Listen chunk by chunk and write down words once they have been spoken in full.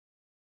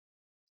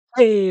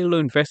Hey, hello,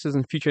 investors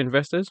and future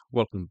investors.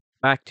 Welcome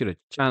back to the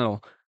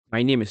channel.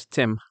 My name is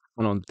Tim,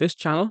 and on this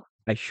channel,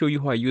 I show you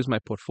how I use my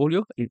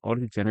portfolio in order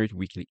to generate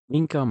weekly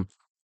income.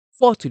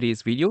 For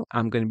today's video,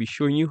 I'm going to be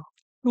showing you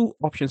two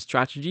option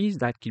strategies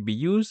that can be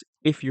used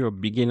if you're a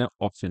beginner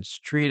options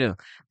trader.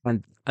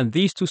 And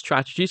these two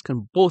strategies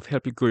can both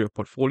help you grow your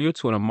portfolio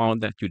to an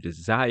amount that you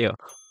desire.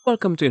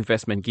 Welcome to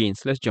Investment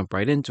Gains. Let's jump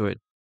right into it.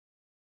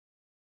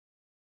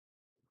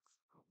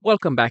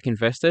 Welcome back,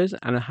 investors,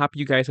 and I'm happy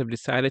you guys have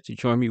decided to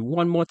join me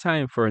one more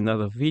time for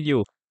another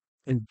video.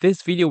 In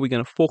this video, we're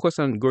going to focus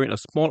on growing a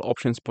small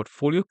options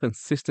portfolio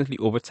consistently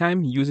over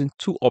time using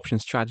two option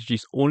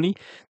strategies only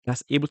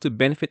that's able to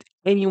benefit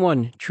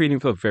anyone trading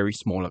with a very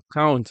small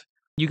account.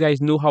 You guys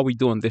know how we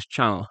do on this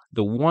channel.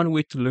 The one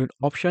way to learn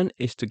option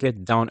is to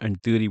get down and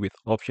dirty with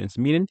options,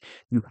 meaning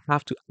you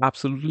have to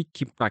absolutely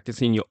keep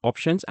practicing your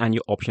options and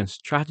your option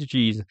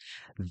strategies.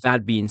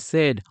 That being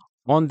said,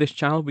 on this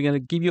channel, we're going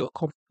to give you a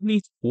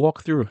complete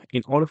walkthrough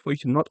in order for you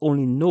to not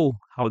only know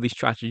how these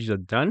strategies are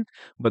done,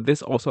 but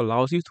this also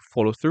allows you to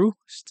follow through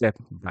step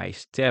by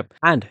step.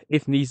 And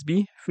if needs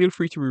be, feel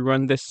free to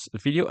rerun this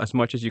video as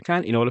much as you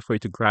can in order for you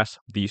to grasp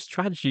these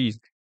strategies.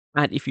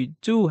 And if you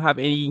do have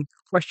any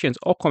questions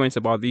or comments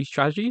about these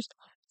strategies,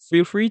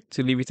 feel free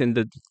to leave it in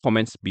the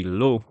comments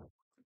below.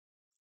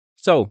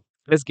 So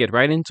let's get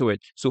right into it.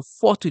 So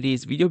for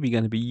today's video, we're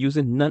going to be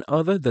using none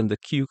other than the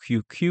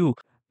QQQ.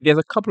 There's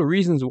a couple of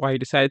reasons why I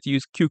decided to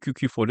use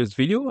QQQ for this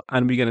video,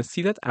 and we're going to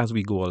see that as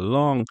we go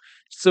along.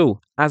 So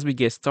as we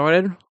get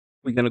started,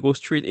 we're going to go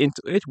straight into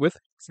it with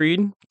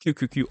trading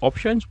QQQ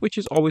options, which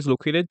is always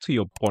located to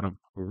your bottom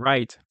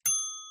right.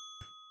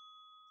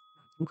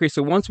 Okay,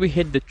 so once we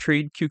hit the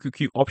trade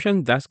QQQ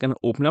option, that's going to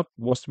open up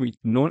what's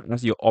known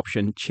as your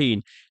option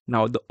chain.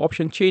 Now, the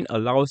option chain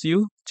allows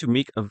you to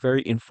make a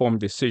very informed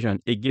decision.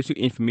 It gives you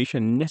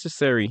information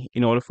necessary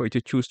in order for you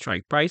to choose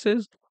strike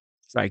prices,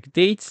 strike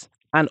dates,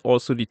 and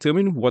also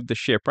determine what the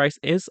share price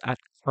is at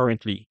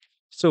currently.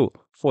 So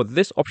for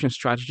this option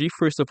strategy,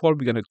 first of all,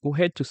 we're going to go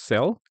ahead to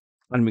sell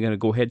and we're going to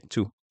go ahead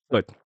to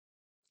put.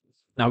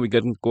 Now we're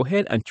going to go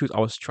ahead and choose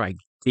our strike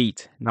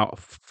date. Now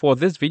for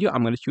this video,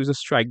 I'm going to choose a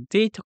strike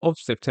date of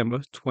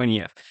September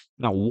 20th.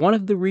 Now, one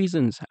of the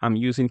reasons I'm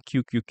using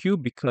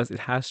QQQ because it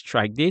has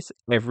strike dates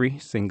every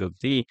single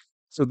day.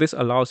 So this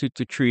allows you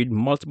to trade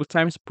multiple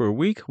times per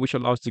week, which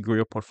allows you to grow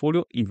your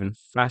portfolio even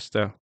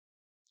faster.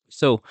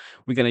 So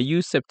we're going to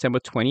use September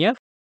 20th.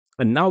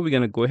 And now we're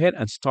going to go ahead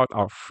and start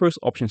our first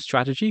option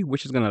strategy,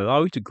 which is going to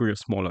allow you to grow your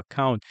small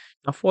account.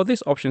 Now for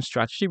this option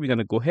strategy, we're going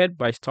to go ahead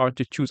by starting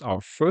to choose our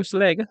first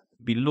leg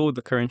below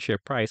the current share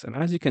price. And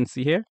as you can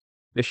see here,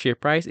 the share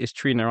price is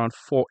trading around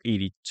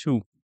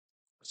 482.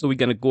 So we're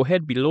going to go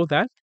ahead below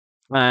that.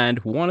 And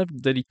one of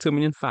the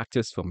determining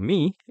factors for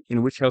me,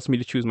 in which helps me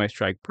to choose my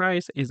strike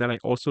price, is that I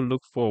also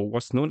look for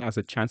what's known as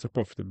a chance of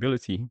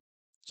profitability.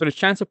 So the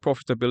chance of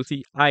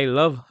profitability I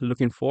love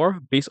looking for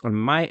based on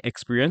my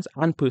experience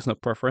and personal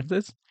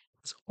preferences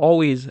is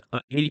always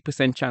an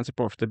 80% chance of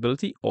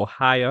profitability or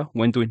higher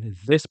when doing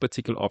this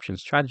particular option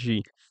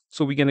strategy.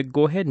 So we're going to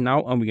go ahead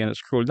now and we're going to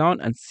scroll down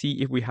and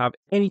see if we have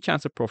any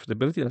chance of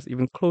profitability that's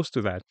even close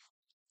to that.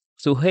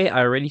 So here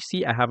I already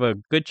see I have a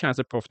good chance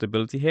of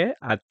profitability here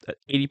at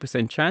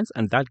 80% chance,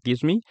 and that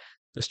gives me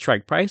the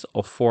strike price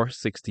of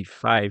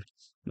 465.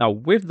 Now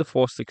with the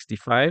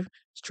 465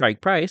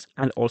 strike price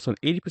and also an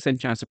 80%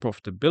 chance of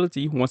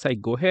profitability, once I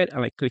go ahead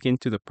and I click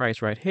into the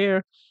price right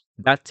here,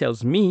 that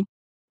tells me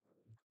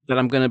that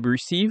I'm going to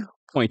receive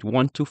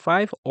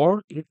 0.125,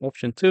 or in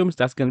option terms,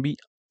 that's going to be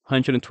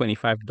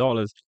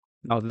 $125.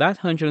 Now that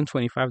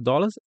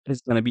 $125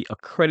 is going to be a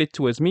credit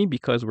towards me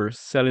because we're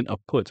selling a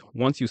put.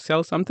 Once you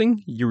sell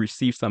something, you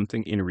receive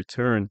something in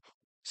return.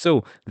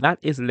 So that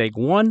is leg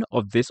one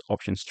of this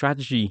option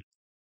strategy.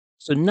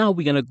 So now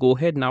we're going to go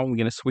ahead. Now we're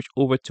going to switch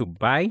over to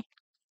buy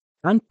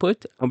and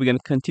put, and we're going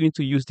to continue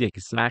to use the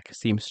exact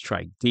same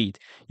strike date.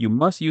 You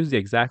must use the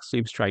exact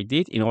same strike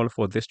date in order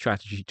for this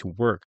strategy to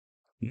work.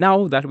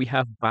 Now that we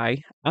have buy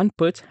and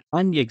put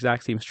and the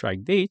exact same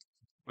strike date,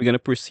 we're going to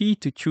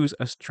proceed to choose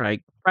a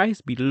strike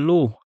price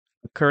below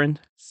the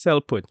current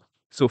sell put.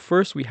 So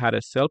first we had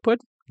a sell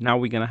put. Now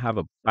we're going to have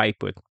a buy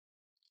put.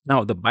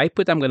 Now the buy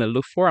put I'm going to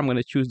look for, I'm going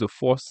to choose the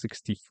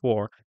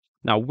 464.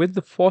 Now with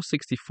the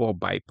 464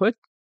 buy put,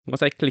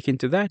 once I click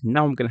into that,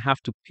 now I'm going to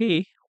have to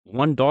pay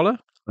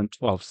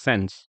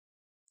 $1.12.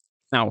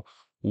 Now,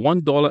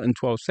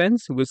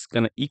 $1.12 was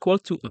going to equal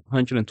to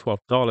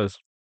 $112.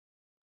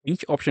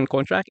 Each option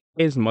contract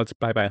is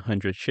multiplied by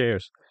 100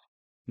 shares.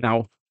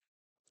 Now,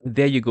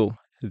 there you go.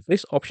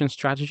 This option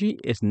strategy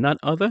is none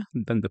other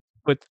than the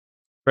put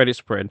credit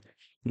spread.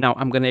 Now,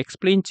 I'm going to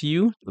explain to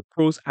you the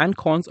pros and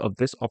cons of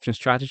this option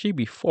strategy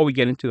before we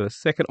get into the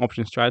second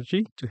option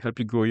strategy to help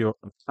you grow your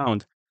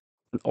account.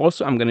 And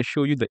also, I'm going to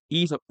show you the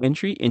ease of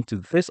entry into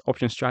this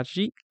option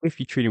strategy if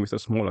you're trading with a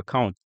small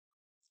account.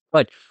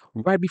 But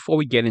right before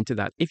we get into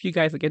that, if you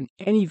guys are getting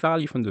any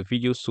value from the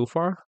video so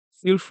far,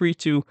 feel free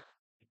to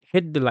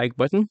hit the like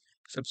button,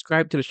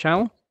 subscribe to the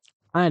channel,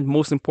 and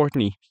most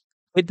importantly,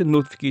 hit the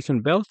notification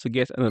bell to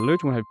get an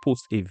alert when I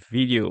post a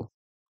video.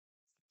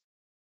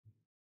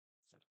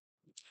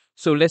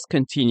 So let's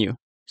continue.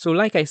 So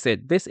like I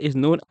said, this is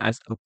known as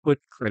a put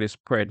credit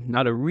spread.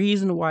 Now, the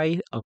reason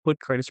why a put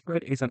credit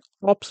spread is an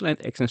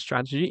excellent exit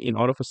strategy in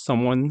order for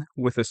someone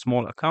with a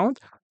small account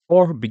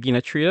or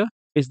beginner trader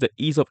is the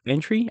ease of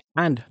entry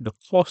and the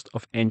cost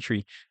of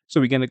entry.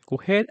 So we're going to go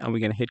ahead and we're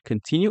going to hit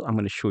continue. I'm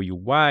going to show you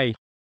why.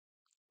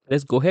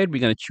 Let's go ahead.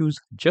 We're going to choose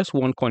just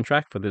one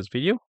contract for this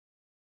video.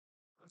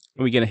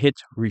 And we're going to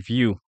hit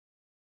review.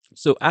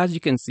 So as you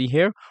can see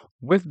here,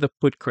 with the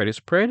put credit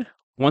spread,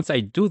 once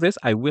I do this,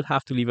 I will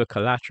have to leave a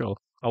collateral.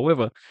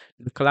 However,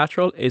 the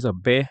collateral is a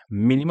bare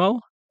minimal,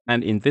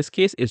 and in this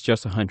case, it's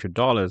just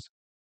 $100.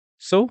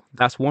 So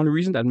that's one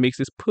reason that makes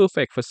this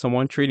perfect for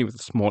someone trading with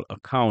a small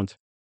account.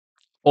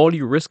 All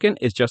you're risking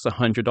is just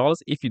 $100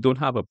 if you don't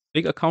have a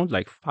big account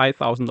like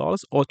 $5,000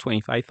 or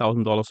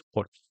 $25,000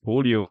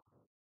 portfolio.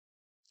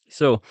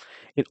 So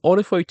in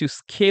order for you to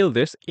scale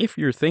this, if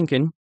you're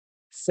thinking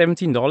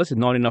 $17 is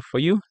not enough for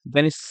you,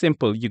 then it's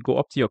simple. You go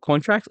up to your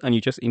contracts and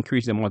you just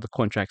increase the amount of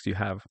contracts you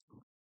have.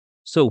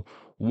 So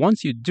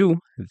once you do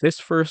this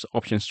first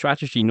option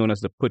strategy known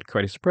as the put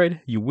credit spread,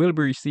 you will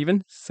be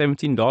receiving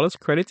 $17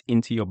 credit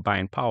into your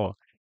buying power.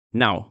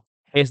 Now,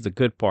 here's the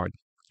good part.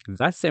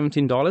 That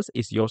 $17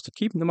 is yours to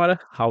keep no matter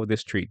how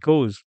this trade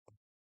goes.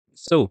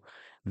 So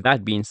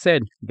that being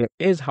said, there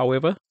is,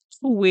 however,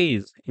 two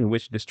ways in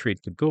which this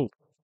trade could go.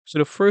 So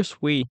the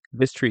first way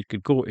this trade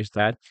could go is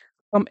that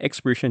from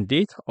expiration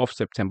date of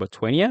September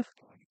 20th,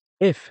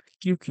 if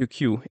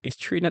QQQ is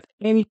trading at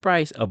any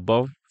price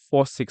above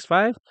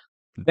 465,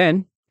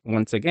 then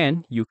once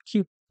again, you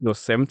keep your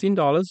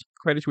 $17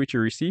 credit which you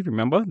receive.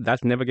 Remember,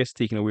 that never gets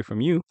taken away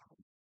from you.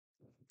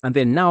 And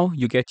then now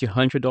you get your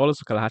 $100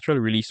 collateral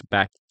released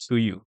back to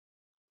you.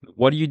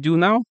 What do you do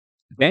now?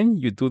 Then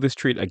you do this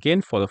trade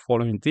again for the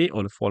following day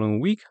or the following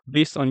week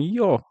based on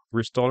your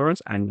risk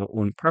tolerance and your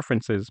own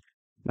preferences.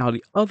 Now,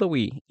 the other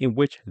way in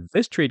which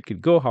this trade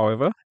could go,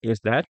 however, is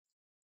that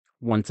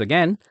once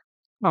again,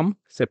 from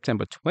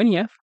September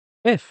 20th,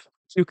 if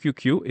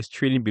QQQ is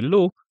trading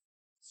below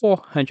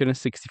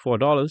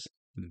 $464,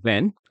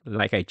 then,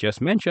 like I just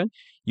mentioned,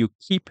 you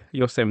keep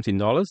your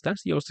 $17.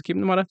 That's yours to keep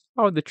no matter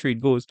how the trade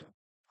goes.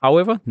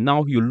 However,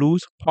 now you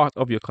lose part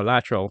of your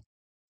collateral.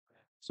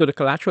 So the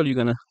collateral you're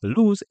going to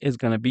lose is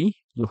going to be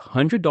your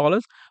 $100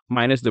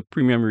 minus the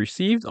premium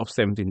received of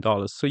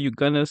 $17. So you're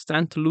going to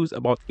stand to lose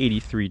about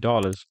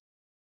 $83.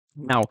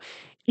 Now,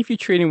 if you're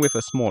trading with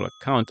a small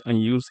account and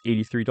you use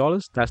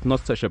 $83, that's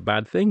not such a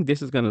bad thing.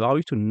 This is going to allow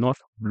you to not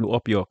blow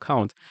up your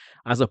account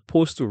as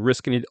opposed to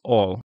risking it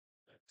all.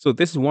 So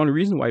this is one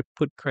reason why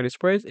put credit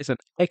spreads is an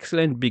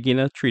excellent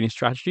beginner trading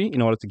strategy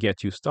in order to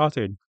get you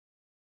started.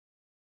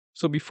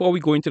 So before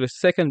we go into the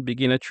second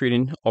beginner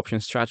trading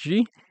option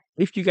strategy,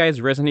 if you guys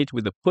resonate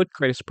with the put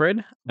credit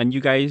spread and you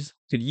guys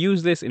could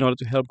use this in order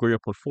to help grow your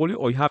portfolio,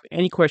 or you have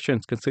any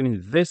questions concerning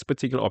this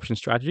particular option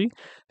strategy,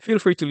 feel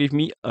free to leave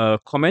me a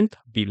comment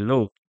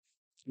below.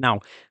 Now,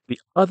 the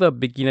other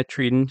beginner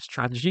trading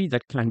strategy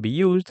that can be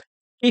used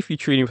if you're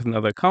trading with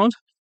another account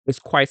is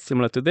quite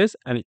similar to this,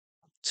 and it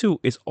too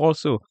is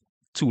also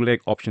two-leg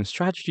option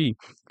strategy.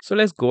 So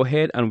let's go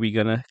ahead and we're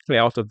gonna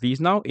clear out of these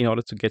now in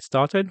order to get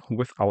started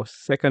with our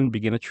second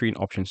beginner trading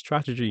option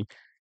strategy.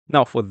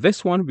 Now for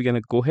this one, we're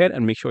gonna go ahead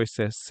and make sure it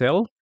says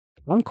sell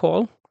on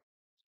call.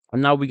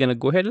 And now we're gonna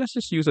go ahead, let's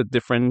just use a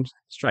different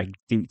strike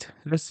date.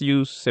 Let's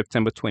use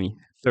September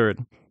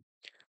 23rd.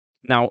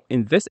 Now,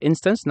 in this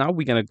instance, now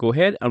we're going to go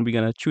ahead and we're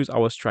going to choose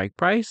our strike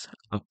price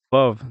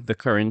above the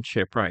current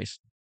share price.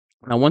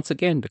 Now, once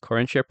again, the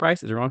current share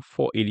price is around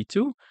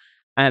 482,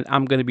 and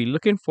I'm going to be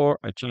looking for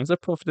a chance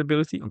of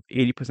profitability of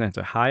 80%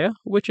 or higher,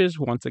 which is,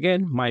 once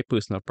again, my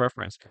personal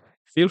preference.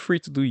 Feel free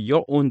to do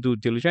your own due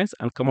diligence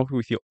and come up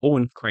with your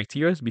own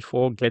criteria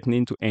before getting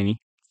into any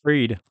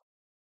trade.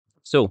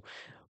 So,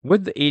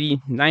 with the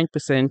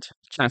 89%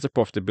 chance of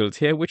profitability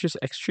here, which is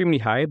extremely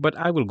high, but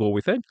I will go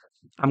with it,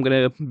 I'm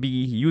going to be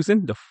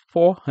using the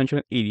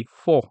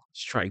 484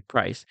 strike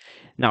price.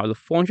 Now, the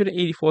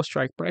 484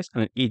 strike price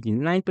and an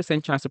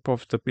 89% chance of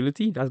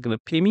profitability, that's going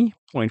to pay me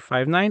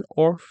 0.59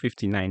 or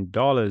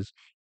 $59.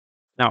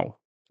 Now,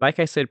 like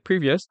I said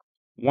previous,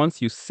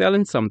 once you sell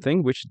in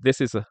something, which this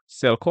is a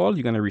sell call,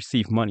 you're going to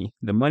receive money.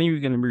 The money you're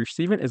going to be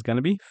receiving is going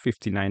to be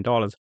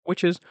 $59,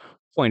 which is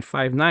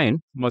 0.59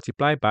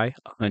 multiplied by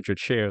 100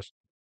 shares.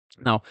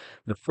 Now,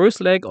 the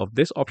first leg of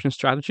this option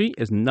strategy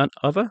is none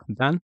other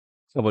than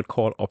covered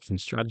call option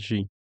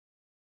strategy.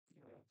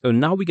 So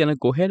now we're going to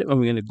go ahead and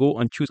we're going to go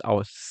and choose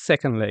our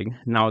second leg.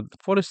 Now,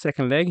 for the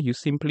second leg, you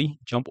simply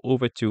jump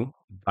over to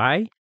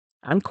buy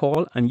and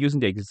call and using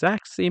the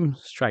exact same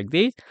strike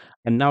date.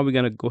 And now we're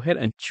going to go ahead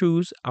and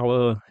choose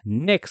our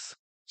next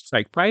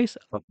strike price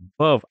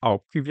above our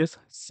previous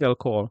sell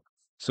call.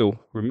 So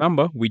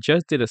remember, we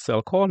just did a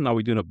sell call. Now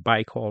we're doing a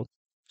buy call.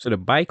 So the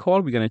buy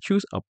call, we're going to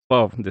choose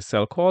above the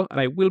sell call.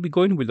 And I will be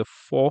going with the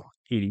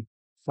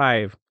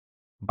 485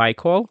 buy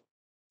call.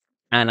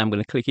 And I'm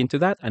going to click into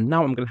that. And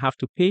now I'm going to have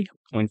to pay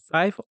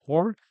 0.5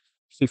 or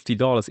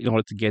 $50 in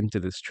order to get into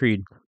this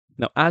trade.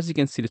 Now, as you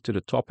can see to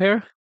the top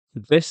here,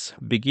 this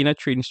beginner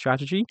trading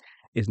strategy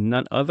is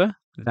none other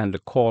than the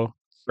call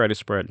credit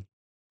spread.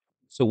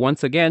 So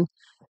once again,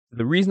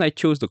 the reason I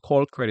chose the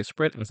call credit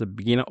spread as a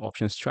beginner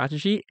option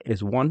strategy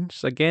is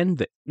once again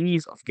the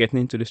ease of getting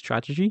into the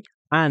strategy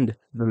and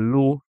the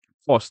low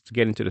cost to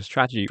get into the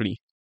strategy.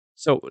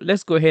 So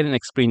let's go ahead and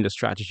explain the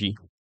strategy.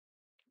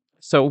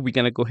 So we're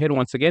going to go ahead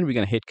once again, we're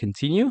going to hit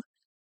continue.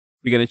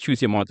 We're going to choose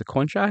the amount of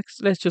contracts.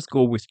 Let's just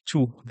go with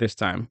 2 this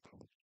time.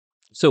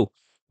 So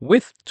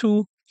with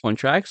 2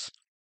 contracts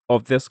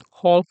of this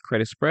call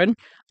credit spread,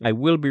 I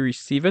will be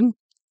receiving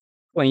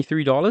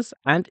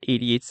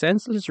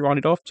 $23.88. Let's round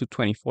it off to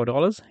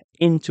 $24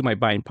 into my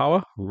buying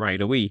power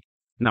right away.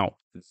 Now,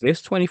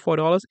 this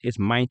 $24 is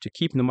mine to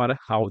keep no matter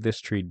how this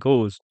trade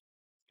goes.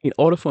 In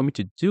order for me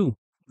to do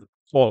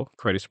call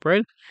credit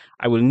spread,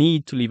 I will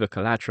need to leave a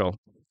collateral.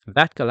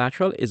 That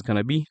collateral is going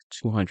to be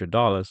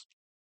 $200.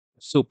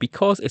 So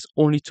because it's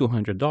only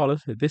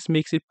 $200, this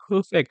makes it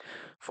perfect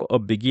for a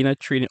beginner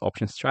trading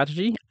option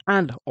strategy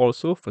and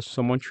also for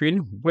someone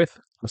trading with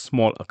a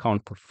small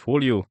account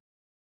portfolio.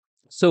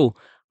 So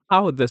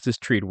how does this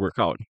trade work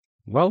out?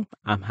 Well,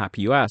 I'm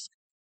happy you asked.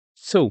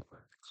 So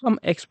come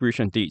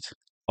expiration date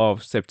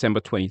of September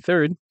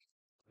 23rd,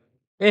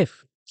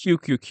 if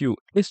QQQ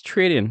is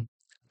trading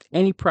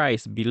any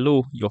price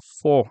below your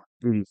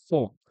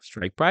 484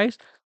 strike price,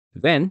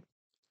 then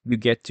you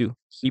get to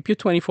keep your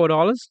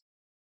 $24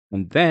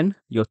 and then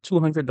your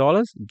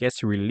 $200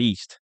 gets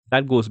released.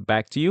 That goes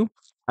back to you.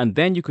 And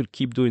then you could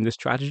keep doing the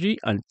strategy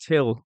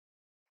until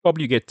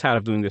probably you get tired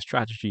of doing the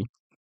strategy.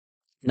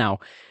 Now,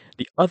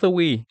 the other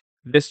way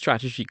this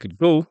strategy could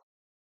go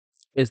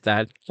is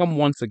that come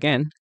once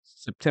again,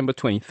 September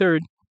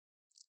 23rd,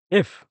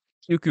 if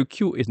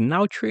QQQ is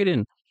now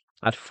trading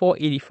at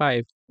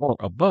 485 or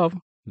above,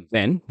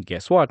 then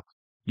guess what?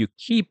 You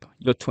keep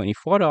your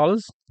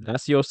 $24.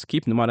 That's yours to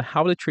keep no matter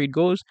how the trade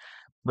goes.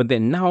 But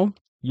then now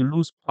you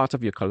lose part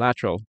of your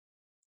collateral.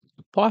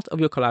 Part of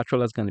your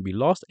collateral that's going to be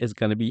lost is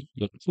going to be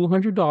your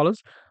 $200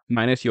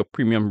 minus your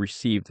premium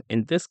received.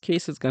 In this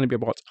case, it's going to be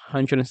about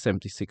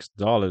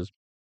 $176.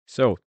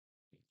 So,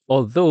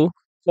 although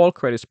call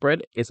credit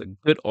spread is a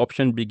good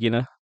option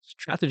beginner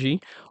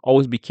strategy,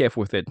 always be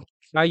careful with it.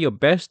 Try your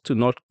best to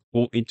not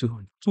go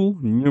into too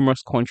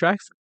numerous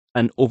contracts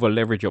and over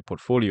leverage your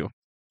portfolio.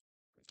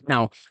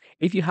 Now,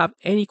 if you have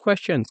any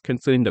questions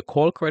concerning the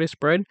call credit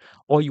spread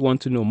or you want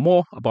to know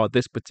more about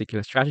this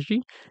particular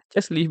strategy,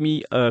 just leave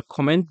me a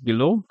comment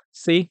below,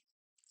 say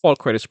call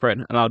credit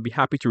spread, and I'll be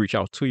happy to reach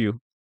out to you.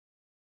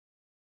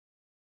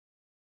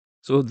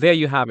 So there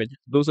you have it.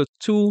 Those are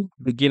 2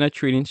 beginner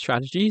trading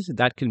strategies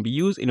that can be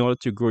used in order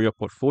to grow your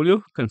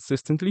portfolio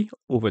consistently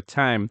over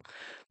time.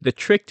 The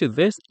trick to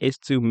this is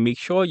to make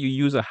sure you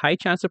use a high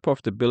chance of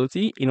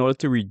profitability in order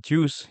to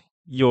reduce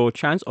your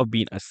chance of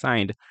being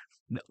assigned.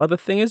 The other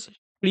thing is,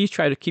 please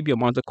try to keep your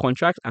amount of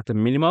contracts at a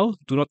minimal.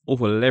 Do not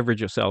over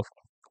leverage yourself.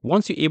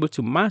 Once you're able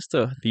to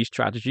master these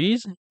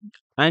strategies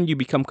and you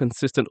become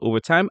consistent over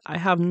time, I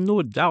have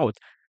no doubt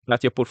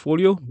that your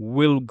portfolio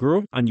will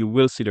grow and you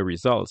will see the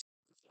results.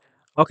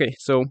 Okay,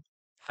 so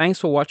thanks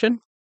for watching.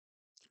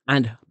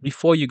 And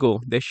before you go,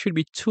 there should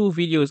be 2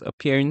 videos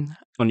appearing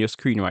on your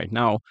screen right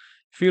now.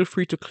 Feel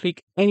free to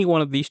click any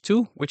one of these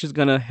 2, which is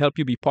going to help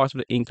you be part of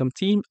the income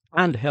team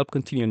and help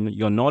continue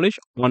your knowledge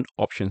on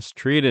options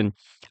trading.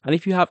 And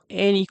if you have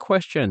any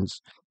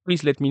questions,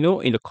 please let me know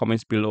in the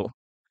comments below.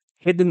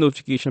 Hit the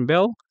notification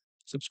bell,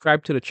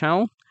 subscribe to the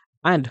channel,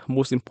 and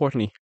most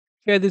importantly,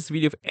 share this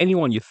video with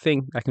anyone you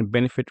think that can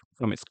benefit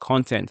from its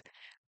content.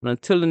 And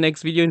until the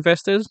next video,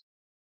 investors,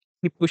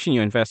 keep pushing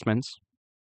your investments.